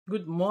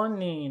Good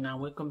morning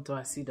and welcome to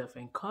our seed of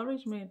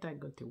encouragement. I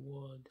got a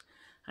word,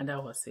 and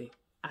that was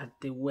at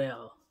the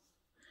well.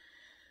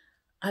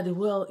 At the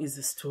well is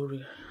a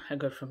story I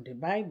got from the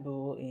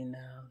Bible in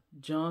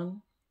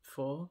John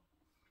 4,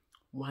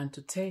 1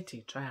 to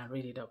 30. Try and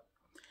read it up.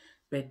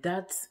 But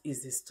that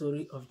is the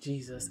story of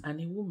Jesus and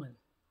a woman.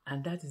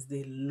 And that is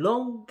the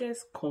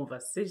longest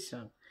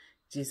conversation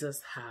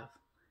Jesus had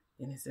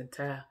in his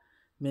entire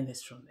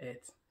ministry on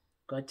earth.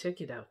 Go and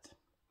check it out.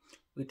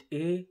 With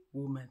a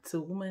woman.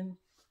 So woman,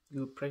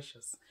 you're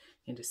precious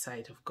in the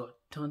sight of God.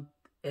 Don't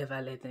ever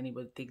let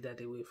anybody take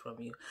that away from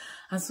you.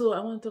 And so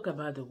I want to talk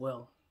about the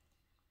well.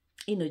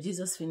 You know,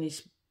 Jesus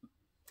finished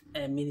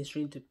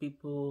ministering to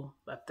people,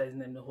 baptizing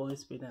them in the Holy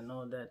Spirit and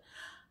all that.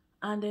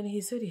 And then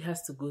he said he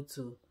has to go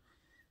to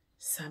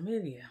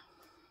Samaria.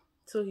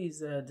 So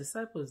his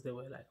disciples, they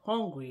were like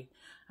hungry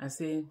and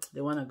saying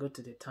they want to go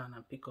to the town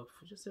and pick up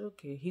food. Just say,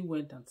 okay. He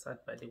went and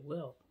sat by the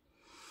well.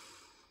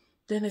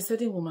 Then a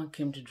certain woman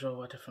came to draw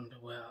water from the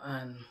well,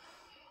 and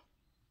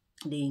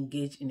they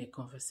engaged in a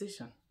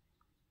conversation.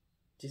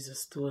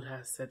 Jesus told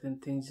her certain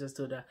things. Jesus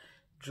told her,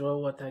 draw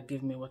water,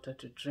 give me water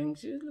to drink.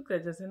 She looked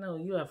at her and said, no,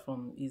 you are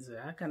from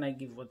Israel. How can I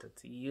give water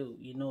to you?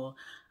 You know,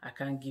 I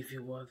can't give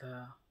you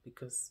water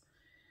because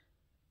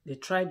the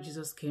tribe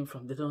Jesus came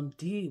from, they don't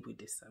deal with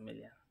the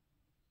Samaritan.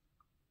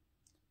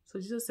 So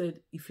Jesus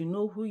said, if you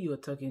know who you're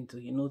talking to,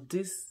 you know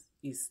this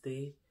is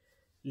the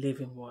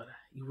living water.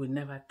 You will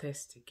never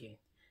thirst again.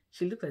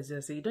 She looked at Jesus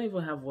and said, you don't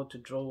even have what to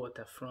draw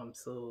water from,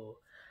 so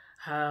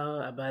how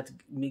about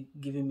me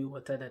giving me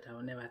water that I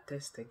will never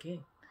thirst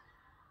again?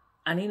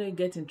 And you know, it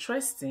gets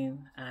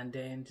interesting, and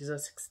then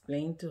Jesus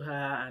explained to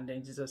her, and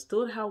then Jesus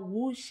told her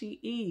who she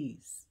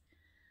is.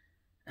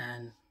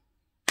 And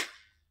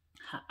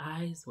her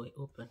eyes were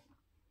open.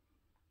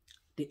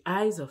 The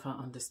eyes of her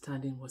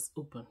understanding was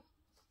open.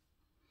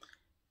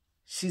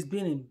 She's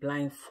been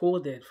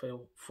blindfolded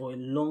for a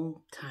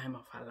long time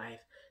of her life.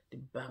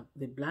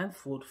 The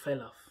blindfold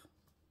fell off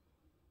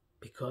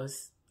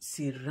because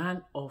she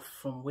ran off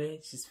from where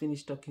she's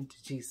finished talking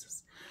to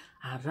Jesus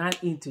and ran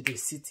into the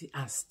city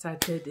and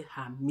started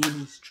her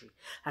ministry.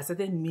 I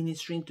started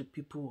ministering to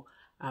people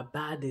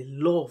about the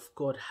love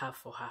God has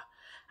for her.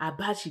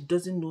 About she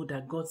doesn't know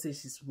that God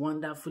says she's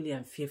wonderfully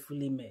and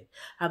fearfully made.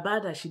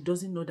 About that she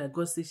doesn't know that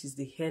God says she's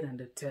the head and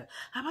the tail.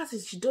 About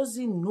that she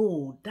doesn't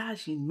know that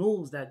she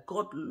knows that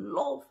God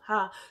loved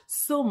her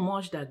so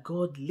much that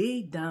God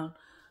laid down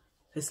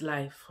his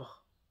life for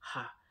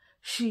her.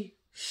 She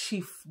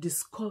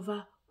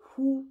discovered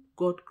who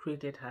God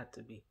created her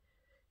to be.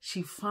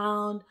 She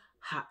found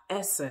her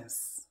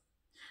essence.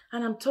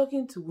 And I'm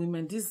talking to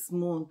women, this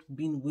month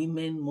being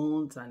Women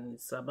Month, and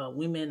it's about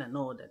women and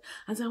all that.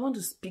 And so I want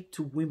to speak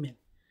to women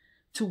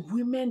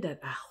that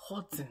are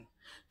hurting,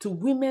 to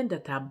women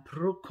that are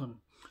broken,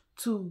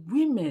 to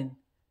women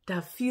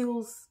that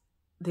feels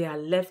they are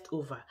left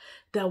over,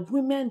 that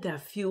women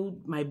that feel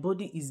my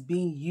body is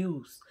being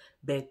used,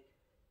 but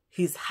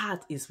his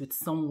heart is with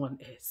someone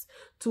else,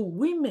 to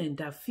women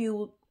that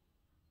feel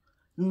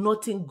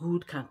nothing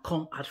good can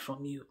come out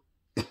from you.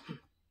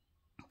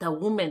 That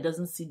woman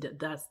doesn't see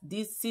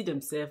see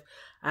themselves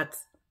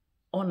as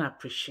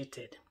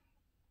unappreciated.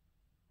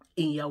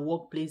 In your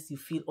workplace, you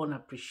feel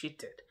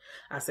unappreciated.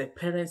 As a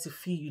parent, you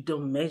feel you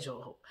don't measure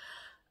up.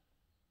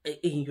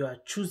 In your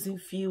choosing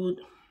field,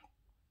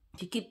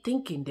 you keep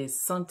thinking there's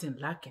something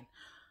lacking.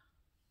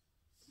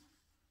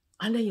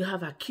 And then you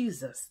have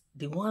accusers,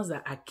 the ones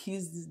that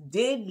accuse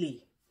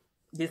daily.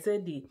 They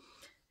said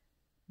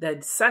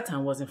that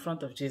Satan was in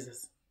front of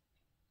Jesus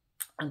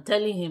and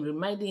telling him,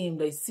 reminding him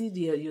that you see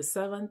your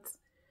servant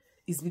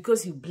is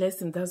because you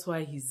blessed him. That's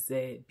why he's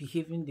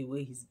behaving the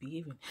way he's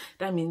behaving.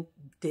 That means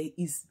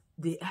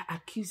they are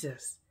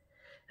accusers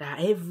that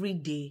are every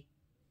day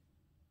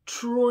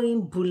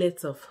throwing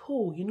bullets of,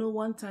 oh, you know,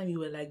 one time you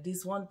were like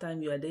this, one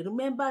time you were there.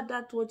 Remember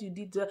that what you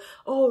did?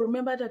 Oh,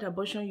 remember that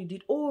abortion you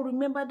did? Oh,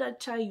 remember that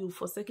child you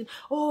forsaken?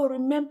 Oh,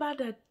 remember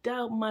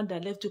that man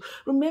that left you?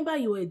 Remember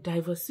you were a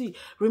divorcee?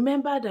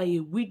 Remember that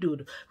you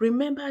widowed?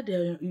 Remember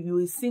that you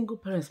were single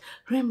parents?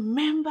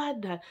 Remember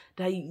that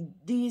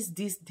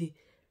the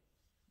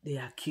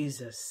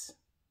accusers,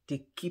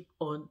 they keep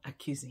on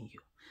accusing you.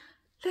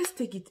 Let's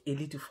take it a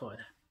little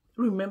further.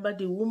 Remember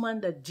the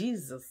woman that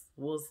Jesus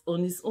was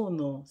on his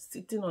own,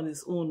 sitting on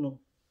his own.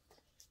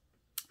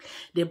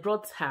 They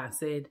brought her and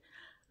said,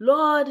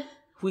 Lord,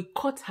 we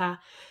caught her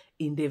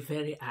in the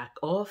very act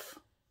of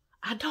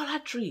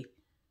idolatry.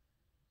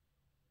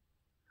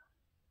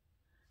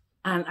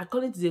 And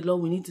according to the law,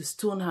 we need to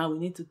stone her, we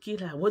need to kill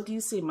her. What do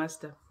you say,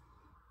 Master?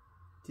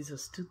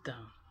 Jesus stood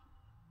down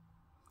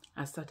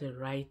and started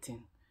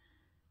writing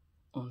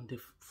on the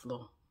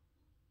floor.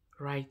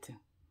 Writing.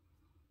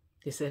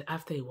 They said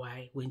after a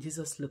while, when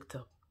Jesus looked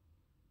up,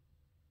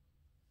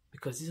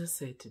 because Jesus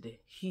said today,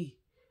 he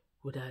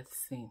without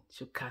sin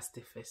should cast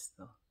the first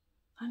stone.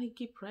 And he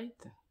kept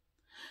writing.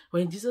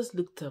 When Jesus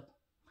looked up,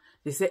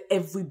 they said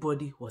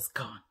everybody was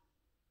gone.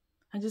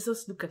 And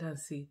Jesus looked at her and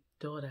said,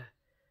 daughter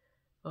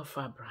of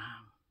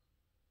Abraham,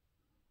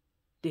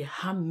 the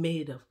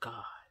handmaid of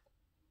God,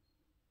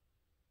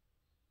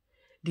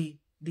 the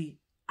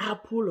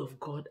apple of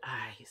God's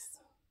eyes.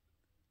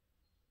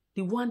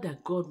 The one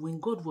that God, when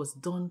God was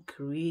done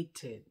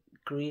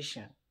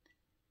creation,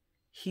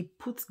 he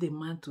put the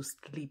man to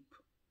sleep.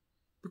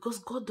 Because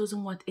God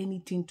doesn't want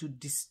anything to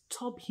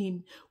disturb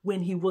him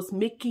when he was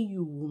making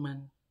you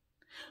woman.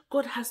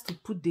 God has to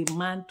put the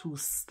man to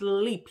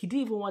sleep. He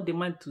didn't even want the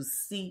man to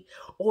see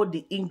all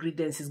the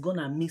ingredients he's going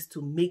to mix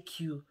to make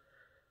you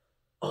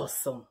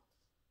awesome.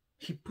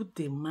 He put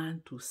the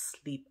man to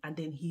sleep and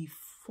then he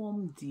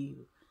formed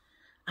you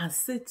and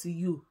said to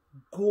you,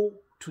 go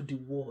to the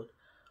world,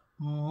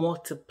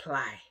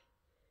 multiply,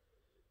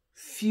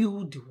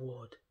 fill the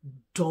world,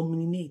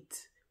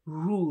 dominate,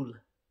 rule.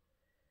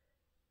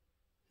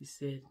 He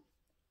said,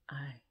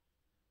 I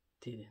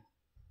didn't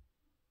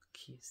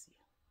kiss you.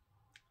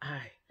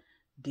 I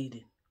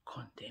didn't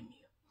condemn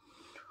you.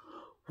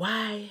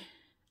 Why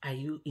are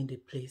you in the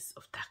place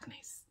of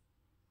darkness?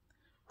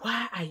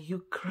 Why are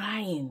you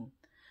crying,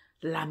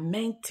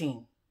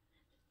 lamenting,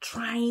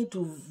 trying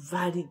to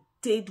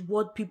validate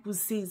what people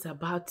say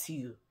about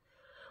you?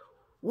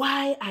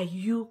 Why are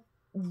you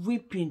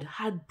weeping,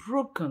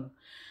 heartbroken?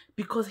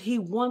 Because he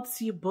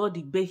wants your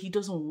body, but he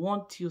doesn't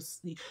want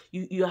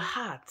your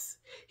heart.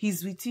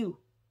 He's with you.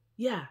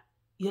 Yeah,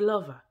 your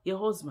lover, your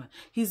husband.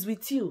 He's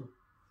with you,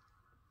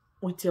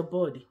 with your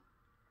body.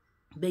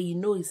 But you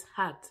know his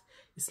heart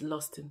is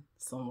lost in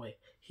somewhere.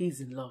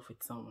 He's in love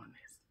with someone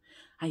else.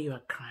 And you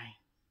are crying.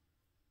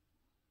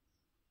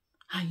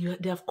 And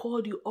they have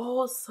called you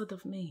all sort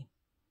of names.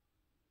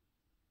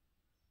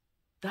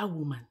 That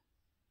woman.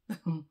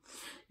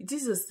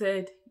 Jesus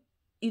said,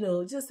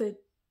 just said,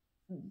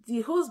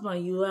 the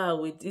husband you are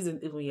with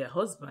isn't even your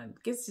husband.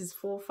 Guess he's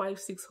 4, 5,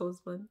 6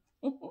 husbands.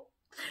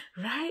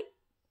 Right?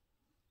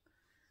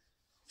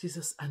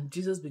 Jesus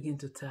began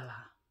to tell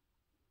her,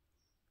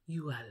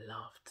 you are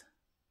loved.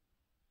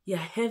 Your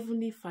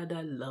heavenly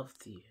Father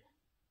loved you.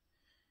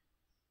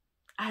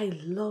 I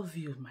love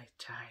you, my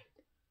child.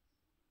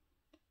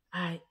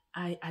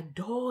 I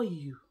adore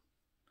you.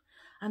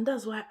 And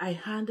that's why I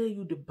handed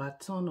you the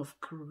baton of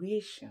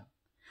creation.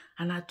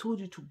 And I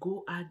told you to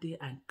go out there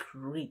and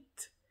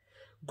create.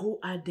 Go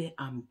out there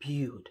and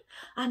build.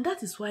 And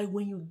that is why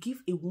when you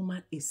give a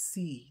woman a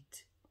seed,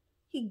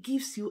 he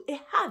gives you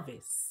a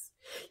harvest.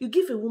 You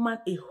give a woman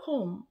a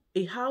home,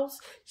 a house,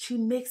 she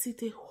makes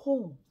it a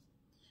home.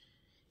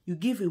 You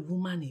give a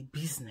woman a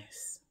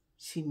business,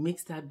 she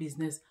makes that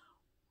business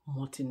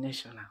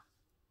multinational.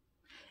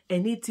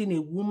 Anything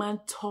a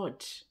woman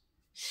touch,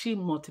 she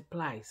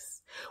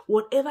multiplies.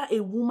 Whatever a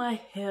woman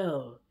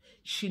held,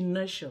 she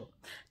nurtures.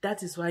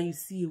 That is why you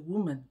see a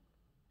woman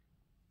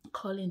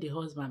calling the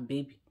husband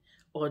baby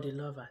or the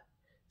lover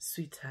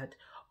sweetheart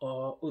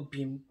or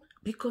obim,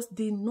 because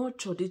they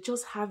nurture, they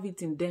just have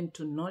it in them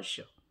to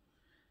nurture.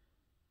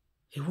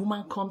 A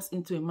woman comes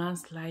into a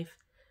man's life,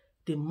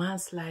 the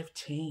man's life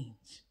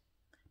change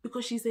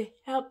because she's a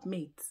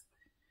helpmate.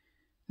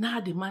 Now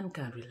the man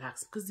can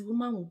relax because the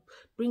woman will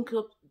bring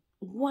up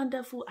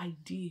wonderful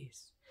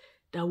ideas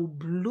that will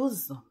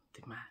blossom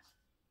the man.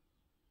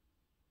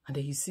 And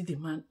then you see the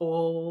man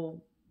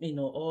all,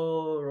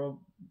 all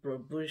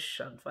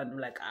rubbish and fun,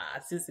 like,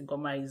 since the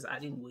government is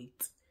adding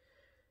weight.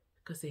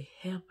 Because a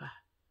helper,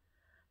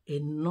 a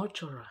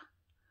nurturer,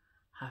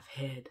 have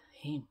heard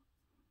him.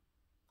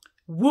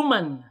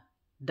 Woman,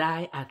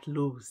 die at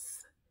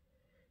lows.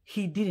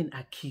 He didn't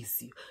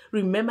accuse you.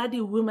 Remember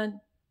the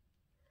woman,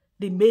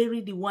 the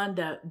Mary, the one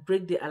that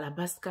break the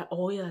alabaster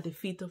oil at the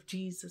feet of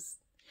Jesus.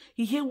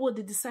 You hear what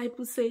the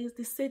disciples say?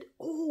 They said,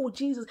 oh,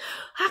 Jesus,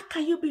 how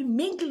can you be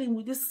mingling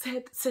with this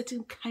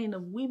certain kind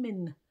of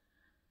women?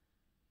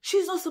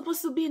 She's not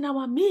supposed to be in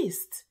our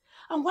midst.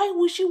 And why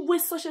would she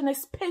waste such an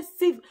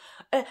expensive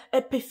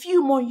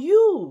perfume on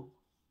you?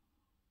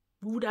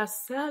 We would have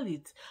sell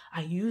it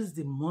and use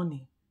the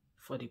money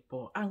for the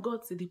poor. And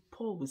God said the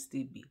poor will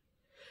still be.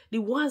 The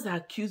ones that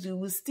accuse you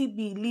will still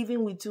be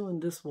living with you in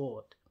this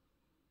world.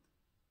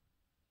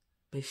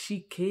 But she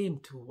came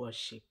to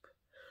worship.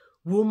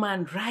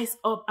 Woman, rise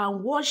up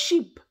and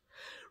worship.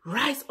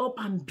 Rise up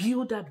and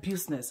build that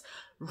business.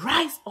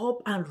 Rise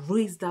up and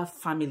raise that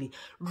family.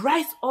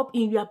 Rise up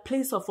in your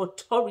place of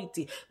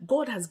authority.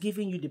 God has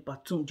given you the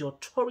baton, the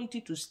authority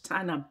to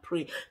stand and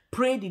pray.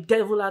 Pray the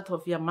devil out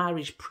of your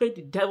marriage. Pray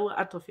the devil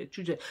out of your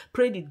children.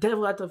 Pray the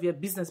devil out of your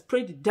business.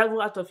 Pray the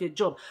devil out of your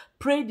job.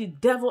 Pray the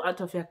devil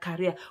out of your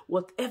career.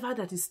 Whatever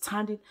that is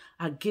standing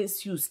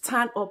against you,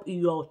 stand up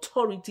in your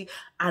authority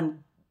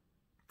and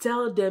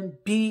tell them,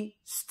 be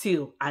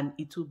still, and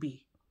it will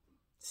be.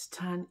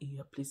 Stand in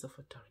your place of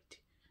authority.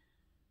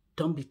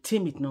 Don't be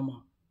timid no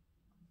more.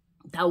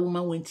 That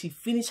woman, when she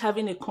finished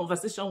having a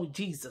conversation with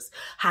Jesus,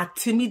 her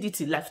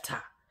timidity left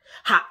her.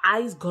 Her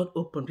eyes got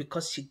open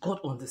because she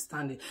got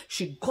understanding.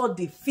 She got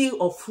the feel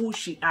of who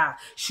she is.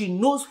 She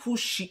knows who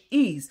she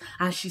is,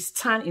 and she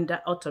stands in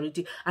that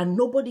authority, and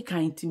nobody can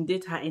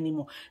intimidate her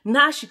anymore.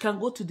 Now she can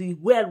go to the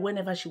well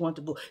whenever she wants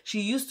to go. She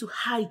used to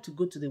hide to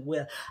go to the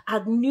well.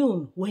 At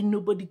noon, when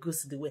nobody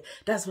goes to the well,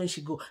 that's when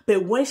she go.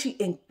 But when she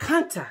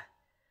encounter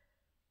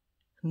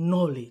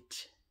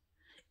knowledge,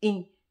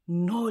 in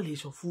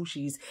knowledge of who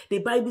she is. The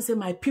Bible says,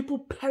 my people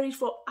perish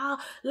for our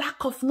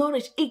lack of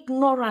knowledge,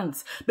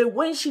 ignorance. But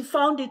when she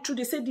found the truth,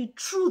 they said the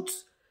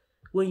truth.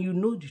 When you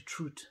know the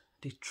truth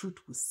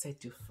will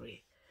set you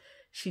free.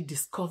 She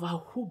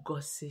discovered who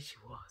God said she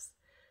was.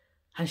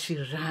 And she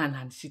ran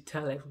and she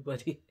tell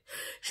everybody.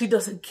 She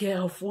doesn't care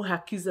of who her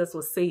accusers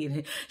were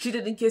saying. She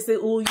didn't care, say,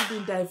 oh, you've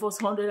been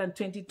divorced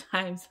 120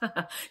 times.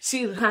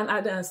 She ran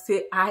out and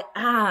said, I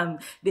am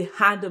the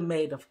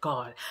handmaid of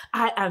God.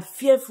 I am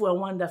fearful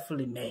and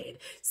wonderfully made.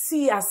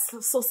 See, I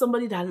saw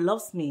somebody that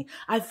loves me.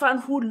 I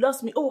found who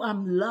loves me. Oh,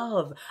 I'm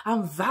loved.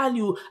 I'm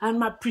valued.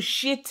 I'm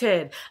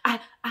appreciated.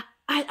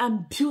 I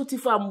am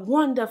beautiful, I'm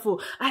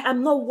wonderful. I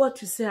am not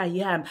what you say I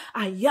am.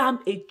 I am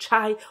a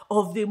child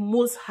of the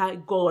Most High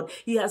God.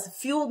 He has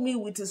filled me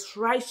with His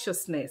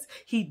righteousness.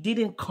 He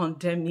didn't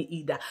condemn me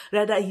either.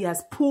 Rather, He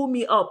has pulled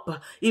me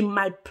up in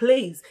my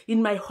place,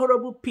 in my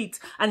horrible pit,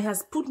 and He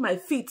has put my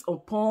feet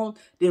upon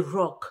the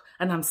rock,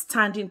 and I'm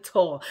standing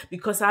tall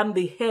because I'm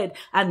the head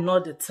and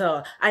not the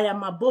tail. I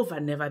am above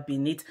and never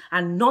beneath,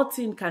 and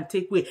nothing can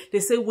take away.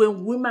 They say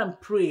when women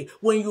pray,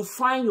 when you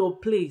find your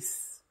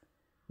place,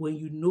 when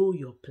you know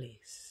your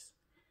place,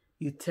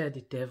 you tell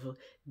the devil,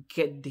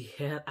 get the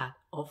hell out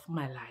of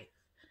my life.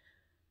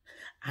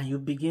 And you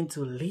begin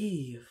to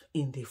live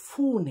in the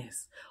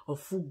fullness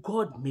of who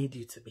God made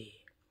you to be.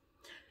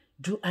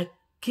 I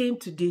came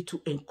today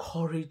to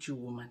encourage you,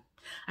 woman.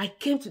 I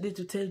came today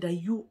to tell you that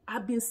you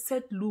have been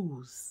set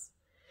loose.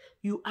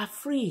 You are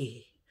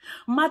free.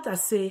 Martha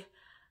said,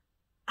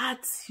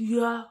 at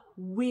your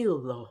will,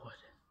 Lord.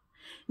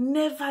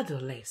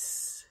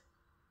 Nevertheless,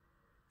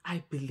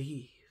 I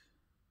believe.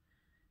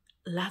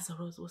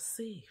 Lazarus was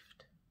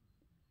saved.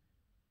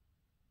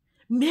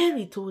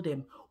 Mary told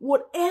them,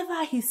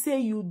 whatever He say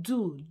you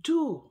do,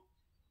 do.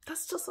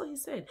 That's just what He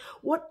said.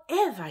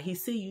 Whatever He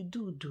say you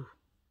do, do.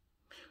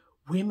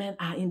 Women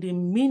are in the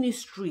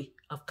ministry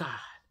of God.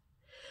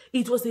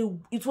 It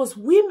was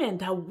women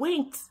that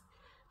went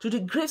to the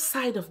great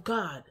side of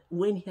God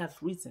when He has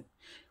risen.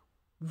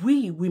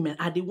 We women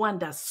are the one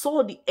that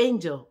saw the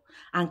angel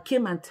and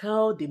came and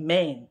tell the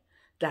men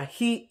that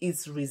He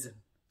is risen.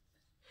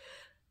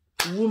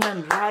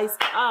 Woman, rise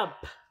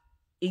up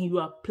in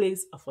your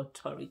place of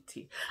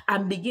authority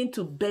and begin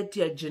to bet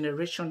your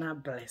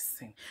generational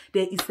blessing.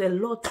 There is a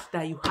lot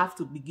that you have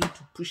to begin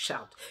to push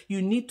out.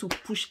 You need to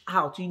push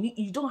out.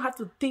 You don't have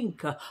to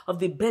think of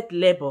the bed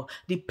labor,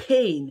 the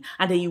pain,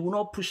 and then you will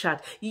not push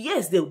out.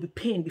 Yes, there will be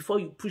pain before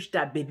you push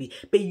that baby,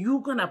 but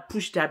you're gonna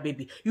push that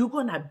baby. You're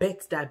gonna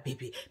bet that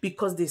baby,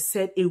 because they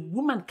said a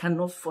woman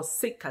cannot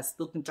forsake her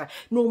stalking child,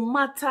 no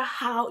matter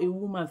how a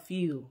woman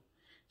feels.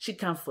 She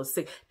can't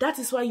forsake. That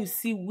is why you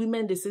see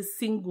women, they say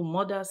single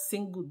mother,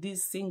 single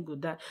this, single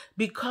that.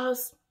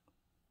 Because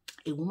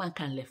a woman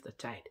can't leave the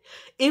child.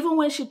 Even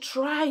when she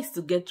tries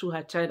to get to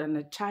her child and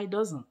the child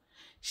doesn't,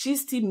 she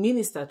still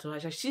ministers to her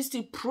child. She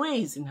still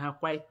prays in her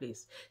quiet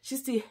place. She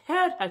still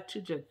held her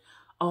children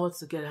all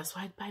together. That's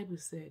why the Bible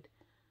said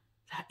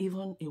that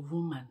even a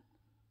woman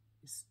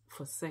is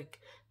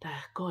forsake,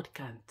 that God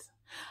can't.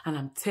 And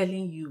I'm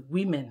telling you,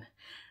 women,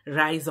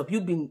 rise up.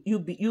 You've been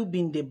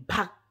the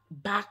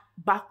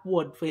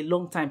backward for a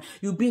long time.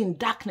 You've been in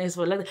darkness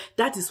for a long time.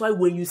 That is why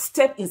when you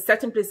step in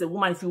certain places, a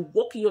woman, if you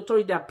walk in your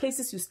authority, there are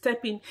places you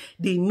step in,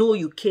 they know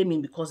you came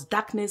in, because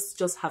darkness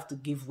just have to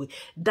give way.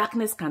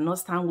 Darkness cannot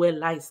stand where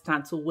light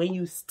stands. So when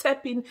you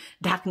step in,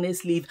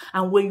 darkness leave.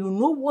 And when you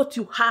know what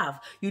you have,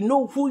 you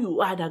know who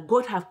you are, that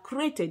God have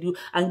created you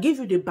and give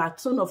you the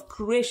baton of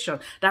creation.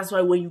 That's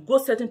why when you go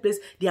certain place,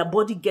 their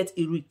body gets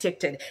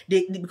irritated.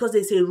 Because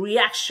there's a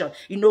reaction.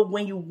 You know,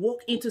 when you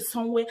walk into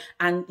somewhere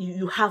and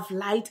you have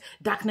light,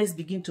 darkness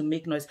begin to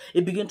make noise.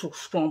 It begin to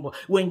crumble.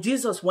 When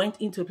Jesus went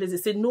into a place, they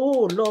said, no,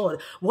 Lord,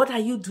 what are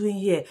you doing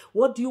here?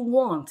 What do you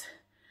want?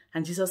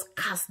 And Jesus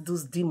cast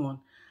those demons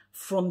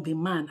from the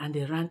man, and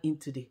they ran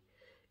into the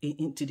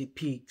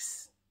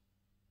pigs,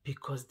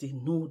 because they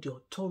know the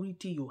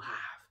authority you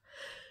have.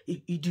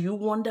 Do you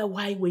wonder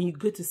why when you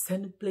go to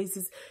certain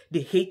places,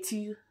 they hate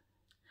you?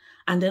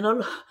 And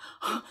then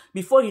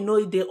before you know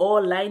it, they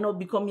all line up,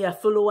 become your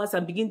followers,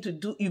 and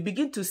you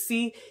begin to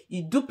see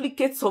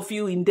duplicates of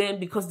you in them,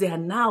 because they are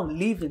now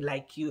living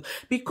like you.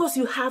 Because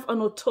you have an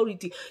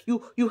authority.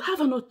 You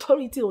have an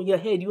authority on your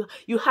head.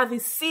 You have a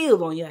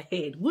seal on your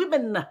head.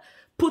 Women,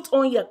 put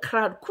on your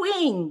crown.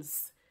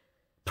 Queens,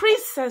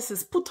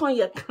 princesses, put on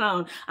your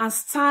crown and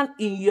stand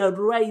in your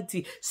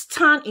royalty.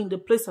 Stand in the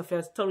place of your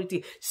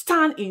authority.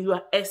 Stand in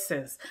your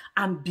essence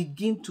and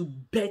begin to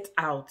bet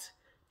out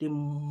the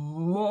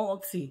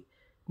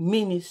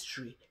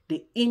multi-ministry,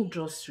 the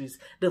industries,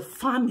 the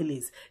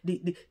families,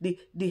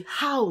 the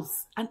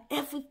house, and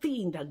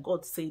everything that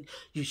God said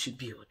you should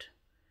build.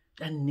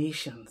 The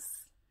nations.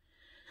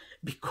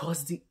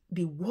 Because the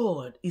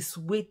world is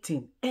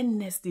waiting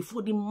earnestly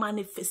for the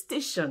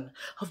manifestation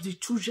of the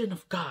children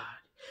of God.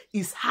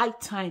 It's high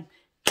time.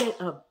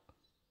 Get up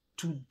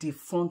to the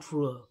front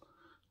row.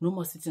 No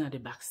more sitting at the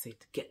back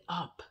seat. Get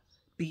up.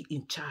 Be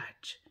in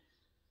charge.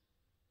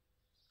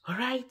 All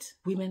right,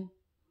 women.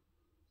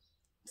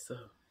 So,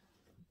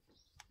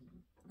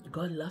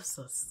 God loves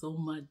us so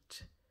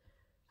much.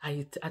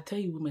 I tell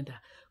you women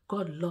that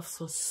God loves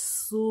us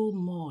so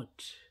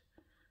much.